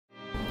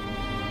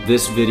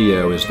This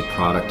video is the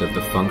product of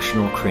the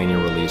Functional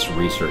Cranial Release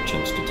Research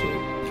Institute.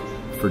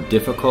 For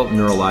difficult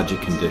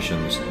neurologic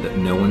conditions that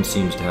no one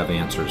seems to have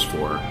answers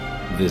for,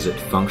 visit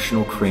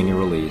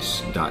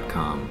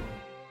functionalcranialrelease.com.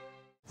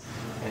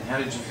 And how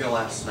did you feel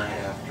last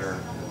night after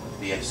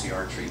the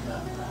FCR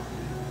treatment?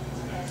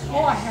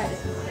 Oh, I had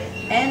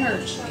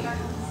energy.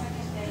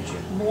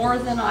 More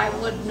than I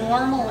would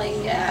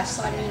normally, yes.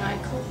 I mean, I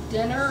cooked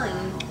dinner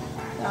and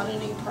without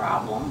any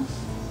problem.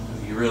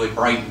 You really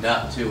brightened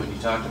up too when you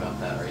talked about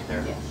that right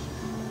there.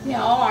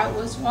 Yeah, oh, it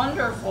was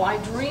wonderful. I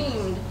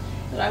dreamed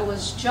that I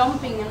was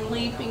jumping and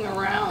leaping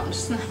around.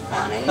 Isn't that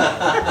funny?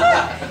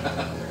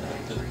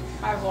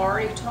 I've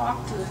already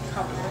talked to a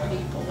couple of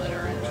people that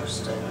are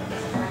interested.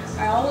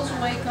 I always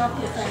wake up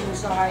with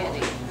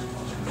anxiety.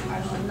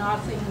 I'm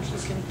nothing you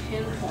can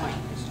pinpoint.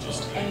 It's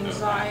just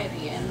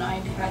anxiety, and I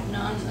had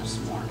none this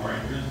morning.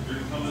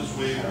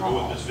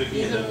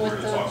 Even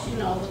with the,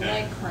 the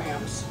leg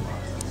cramps.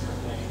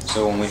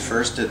 So when we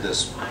first did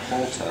this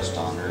pull test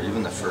on her,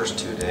 even the first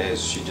 2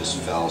 days, she just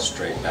fell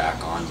straight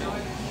back on me.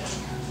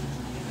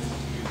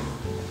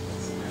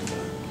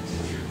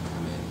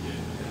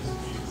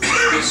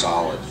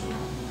 Solid.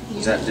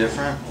 Is that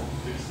different?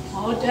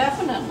 Oh,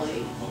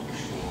 definitely.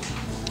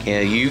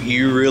 Yeah,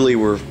 you really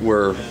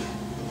were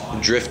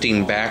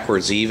drifting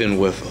backwards even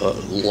with a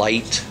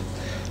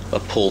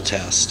pull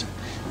test,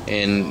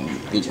 and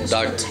Just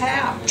a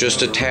tap.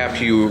 Just a tap.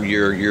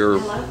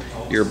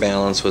 Your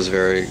balance was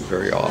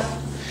very off.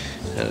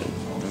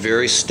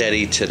 Very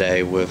steady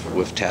today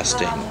with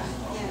testing.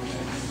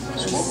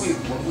 So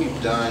what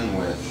we've done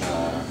with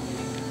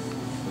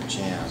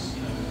Jan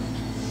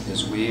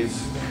is we've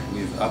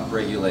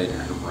upregulated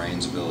her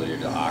brain's ability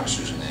to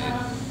oxygenate.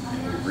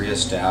 We've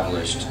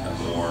reestablished a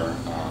more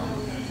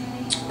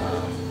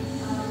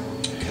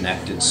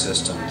connected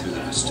system through the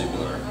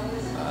vestibular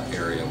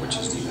area, which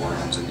is the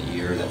organs in the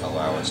ear that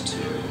allow us to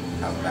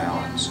have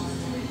balance.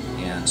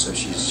 And so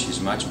she's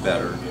much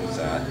better with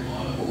that.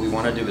 What we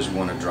want to do is we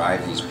want to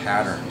drive these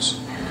patterns,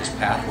 these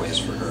pathways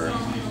for her,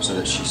 so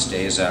that she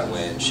stays that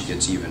way and she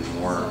gets even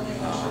more.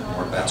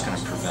 That's going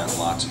to prevent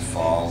lots of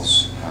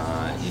falls,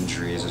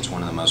 injuries. It's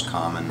one of the most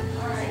common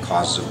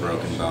causes of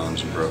broken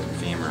bones and broken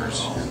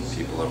femurs in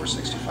people over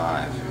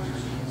 65.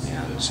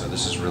 And so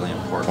this is really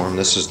important.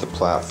 This is the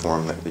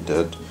platform that we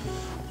did.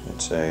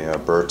 It's a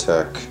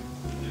Burtec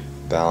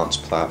balance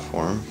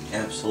platform.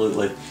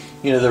 Absolutely.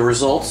 The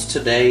results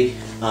today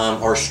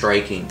are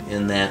striking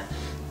in that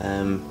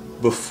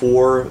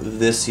before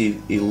this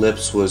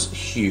ellipse was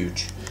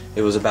huge.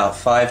 It was about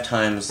 5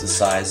 times the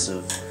size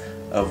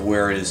of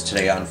where it is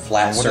today on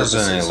flat surfaces. What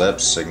does an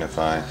ellipse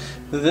signify?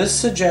 This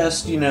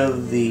suggests,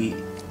 the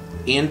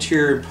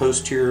anterior and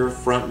posterior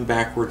front and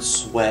backward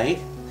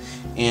sway,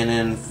 and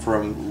then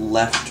from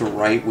left to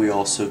right we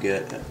also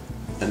get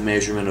a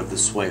measurement of the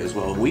sway as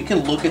well. We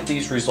can look at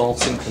these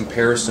results in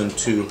comparison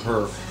to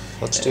her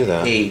Let's do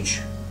that.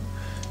 age.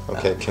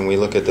 Okay, can we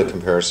look at the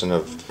comparison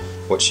of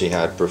what she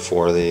had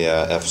before the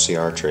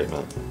FCR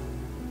treatment?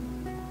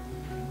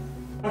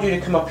 I want you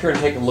to come up here and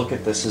take a look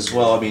at this as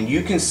well. I mean,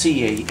 you can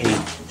see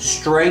a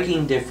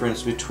striking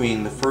difference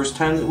between the first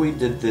time that we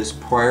did this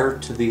prior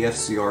to the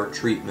FCR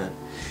treatment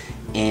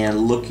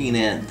and looking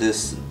at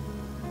this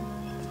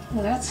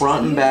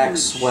front and back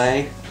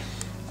sway.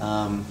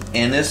 And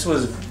this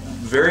was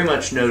very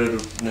much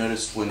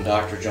noticed when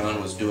Dr.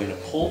 John was doing a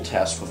pull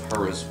test with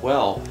her as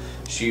well.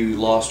 She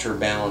lost her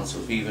balance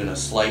with even a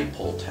slight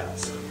pull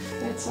test.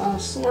 It's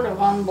sort of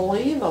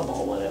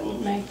unbelievable that it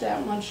would make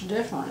that much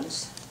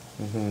difference.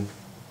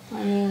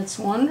 I mean, it's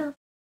wonderful.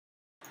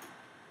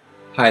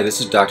 Hi,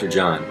 this is Dr.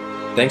 John.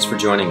 Thanks for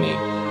joining me.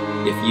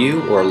 If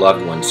you or a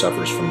loved one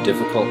suffers from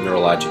difficult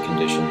neurologic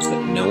conditions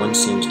that no one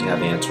seems to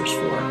have answers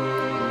for,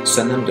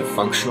 send them to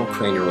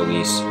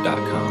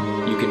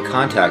functionalcranialrelease.com. You can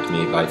contact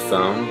me by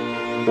phone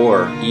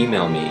or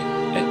email me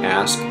at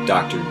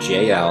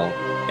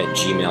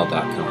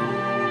askdrjl@gmail.com.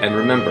 And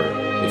remember,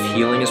 if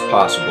healing is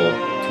possible,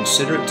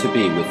 consider it to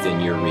be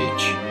within your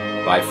reach.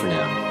 Bye for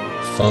now.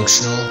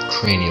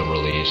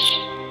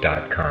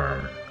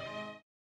 functionalcranialrelease.com